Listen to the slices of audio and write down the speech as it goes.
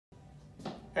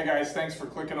Hey guys, thanks for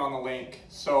clicking on the link.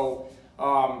 So,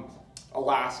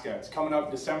 Alaska, it's coming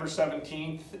up December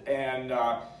 17th, and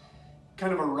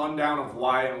kind of a rundown of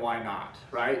why and why not,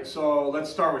 right? So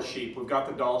let's start with sheep. We've got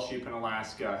the Dall sheep in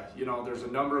Alaska. You know, there's a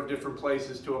number of different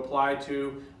places to apply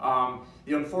to.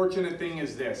 The unfortunate thing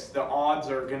is this: the odds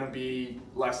are going to be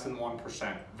less than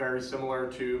 1%, very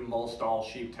similar to most Dall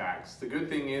sheep tags. The good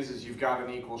thing is you've got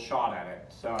an equal shot at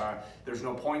it. There's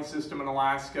no point system in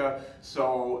Alaska,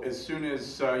 so as soon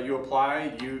as you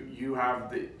apply, you have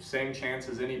the same chance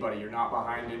as anybody. You're not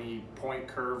behind any point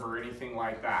curve or anything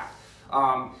like that.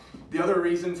 The other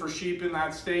reason for sheep in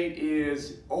that state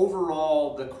is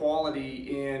overall the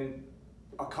quality in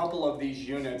a couple of these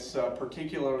units,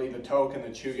 particularly the Tok and the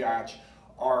Chugach,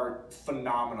 are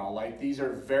phenomenal. Like, these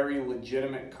are very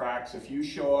legitimate cracks. If you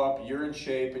show up, you're in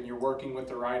shape, and you're working with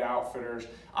the right outfitters,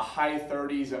 a high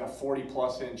 30s and a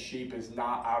 40+ inch sheep is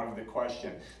not out of the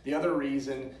question. The other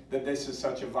reason that this is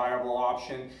such a viable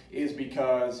option is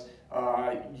because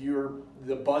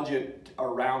the budget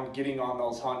around getting on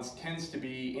those hunts tends to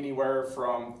be anywhere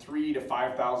from $3,000 to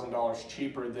 $5,000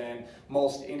 cheaper than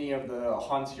most any of the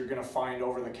hunts you're going to find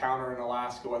over the counter in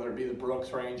Alaska, whether it be the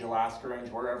Brooks Range, Alaska Range,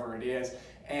 wherever it is,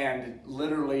 and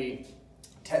literally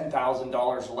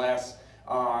 $10,000 less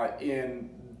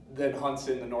than hunts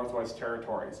in the Northwest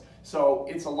Territories. So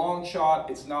it's a long shot.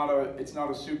 It's not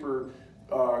a super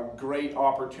great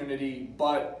opportunity,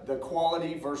 but the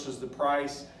quality versus the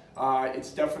price,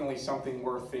 it's definitely something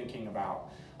worth thinking about.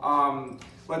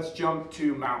 Let's jump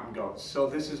to mountain goats. So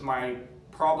this is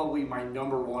probably my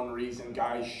 #1 reason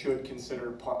guys should consider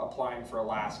applying for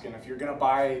Alaska. And if you're going to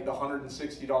buy the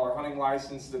 $160 hunting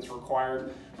license that's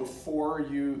required before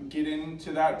you get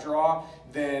into that draw,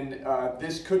 then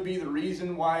this could be the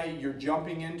reason why you're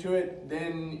jumping into it.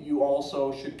 Then you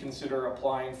also should consider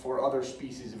applying for other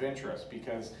species of interest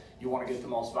because you want to get the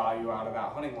most value out of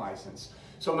that hunting license.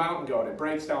 So mountain goat, it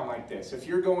breaks down like this. If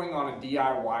you're going on a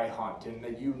DIY hunt and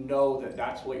that you know that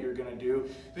that's what you're going to do,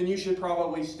 then you should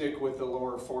probably stick with the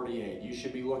lower 48. You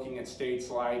should be looking at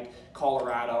states like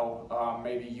Colorado,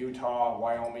 maybe Utah,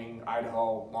 Wyoming,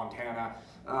 Idaho, Montana.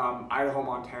 Idaho,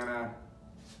 Montana,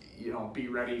 you know, be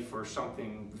ready for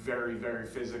something very, very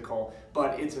physical,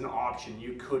 but it's an option.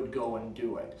 You could go and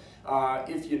do it.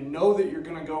 If you know that you're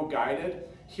going to go guided,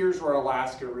 here's where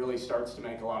Alaska really starts to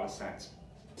make a lot of sense.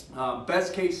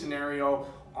 Best case scenario,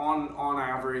 on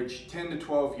average, 10 to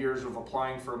 12 years of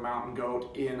applying for a mountain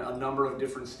goat in a number of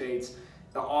different states,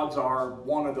 the odds are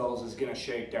one of those is going to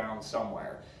shake down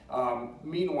somewhere.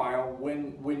 Meanwhile,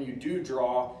 when you do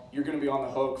draw, you're going to be on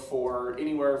the hook for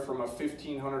anywhere from a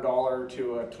 $1,500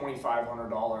 to a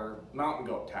 $2,500 mountain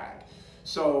goat tag.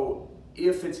 So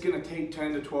if it's going to take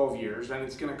 10 to 12 years and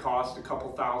it's going to cost a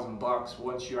couple $1,000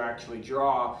 once you actually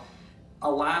draw,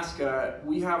 Alaska,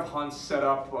 we have hunts set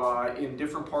up in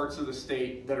different parts of the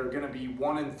state that are going to be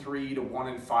 1 in 3 to 1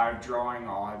 in 5 drawing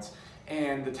odds,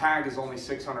 and the tag is only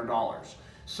 $600.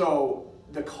 So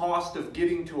the cost of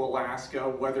getting to Alaska,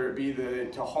 whether it be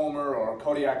to Homer or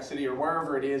Kodiak City or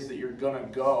wherever it is that you're going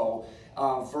to go,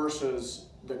 versus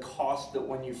the cost that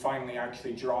when you finally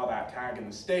actually draw that tag in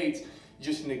the States,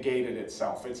 just negated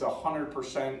itself. It's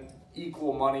 100%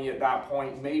 equal money at that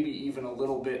point, maybe even a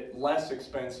little bit less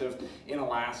expensive in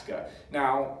Alaska.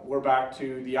 Now we're back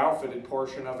to the outfitted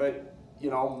portion of it. You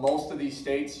know, most of these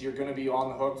states you're going to be on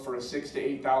the hook for a $6,000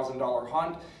 to $8,000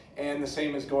 hunt, and the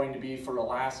same is going to be for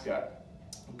Alaska.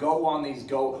 Go on these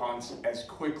goat hunts as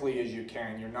quickly as you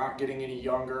can. You're not getting any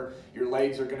younger. Your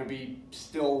legs are going to be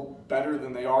still better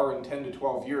than they are in 10 to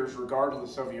 12 years,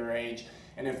 regardless of your age.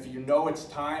 And if you know it's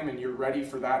time and you're ready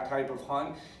for that type of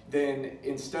hunt, then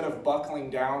instead of buckling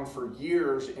down for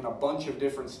years in a bunch of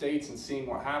different states and seeing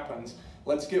what happens,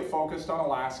 let's get focused on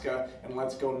Alaska and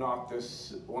let's go knock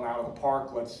this one out of the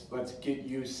park. Let's get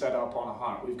you set up on a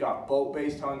hunt. We've got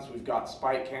boat-based hunts, we've got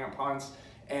spike camp hunts,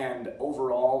 and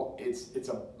overall it's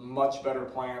a much better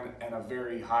plan and a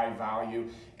very high value.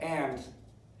 And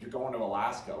you're going to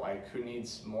Alaska. Like, who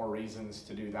needs more reasons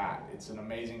to do that? It's an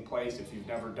amazing place. If you've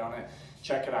never done it,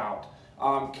 check it out.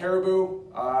 Caribou,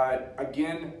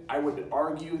 again, I would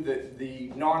argue that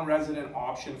the non-resident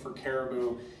option for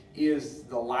caribou is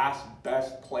the last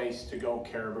best place to go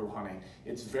caribou hunting.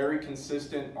 It's very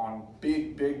consistent on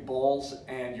big bulls,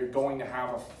 and you're going to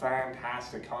have a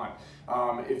fantastic hunt.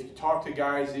 If you talk to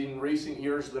guys in recent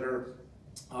years that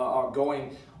are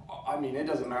going, I mean, it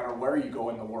doesn't matter where you go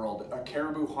in the world. A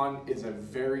caribou hunt is a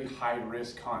very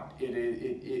high-risk hunt.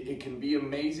 It can be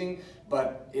amazing,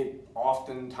 but it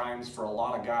oftentimes, for a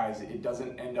lot of guys, it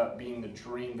doesn't end up being the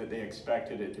dream that they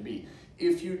expected it to be.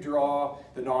 if you draw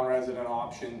the non-resident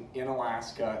option in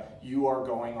Alaska, you are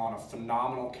going on a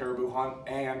phenomenal caribou hunt,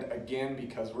 and again,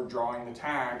 because we're drawing the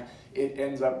tag, it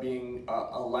ends up being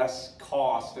a less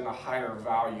cost and a higher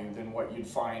value than what you'd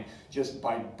find just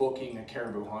by booking a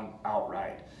caribou hunt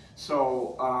outright.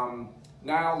 So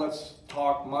now let's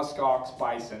talk muskox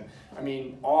bison. I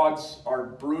mean, odds are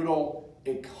brutal,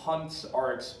 hunts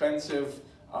are expensive,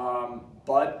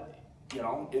 but you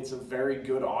know, it's a very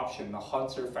good option. The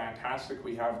hunts are fantastic.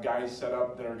 We have guys set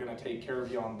up that are going to take care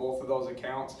of you on both of those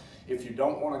accounts. If you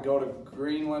don't want to go to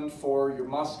Greenland for your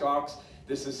muskox,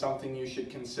 this is something you should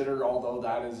consider, although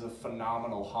that is a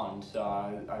phenomenal hunt.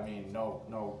 I mean,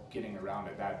 no getting around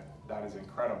it. That is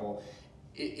incredible.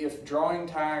 If drawing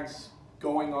tags,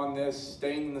 going on this,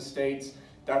 staying in the States,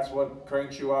 that's what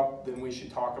cranks you up, then we should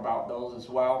talk about those as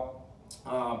well.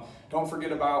 Don't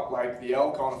forget about like the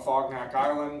elk on Afognak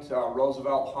Island,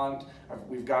 Roosevelt Hunt.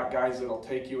 We've got guys that'll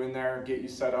take you in there, get you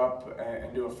set up,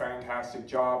 and do a fantastic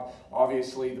job.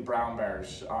 Obviously the brown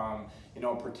bears, you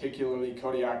know, particularly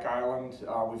Kodiak Island,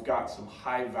 we've got some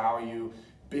high value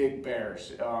big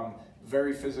bears.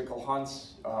 Very physical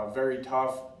hunts, very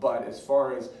tough, but as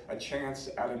far as a chance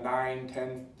at a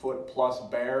 9-10 foot plus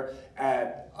bear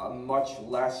at a much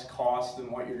less cost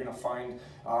than what you're going to find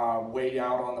way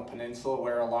out on the peninsula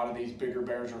where a lot of these bigger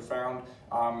bears are found,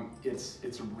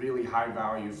 it's a really high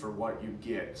value for what you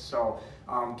get. So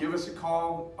give us a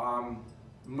call.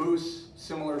 Moose,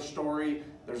 similar story.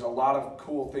 There's a lot of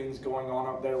cool things going on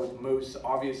up there with moose.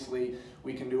 Obviously,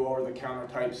 we can do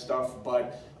over-the-counter type stuff,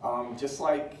 but just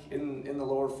like in the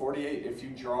lower 48, if you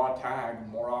draw a tag,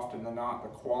 more often than not, the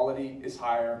quality is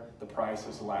higher, the price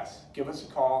is less. Give us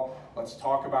a call. Let's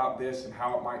talk about this and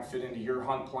how it might fit into your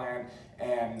hunt plan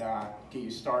and get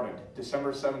you started.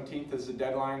 December 17th is the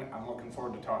deadline. I'm looking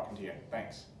forward to talking to you.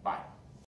 Thanks. Bye.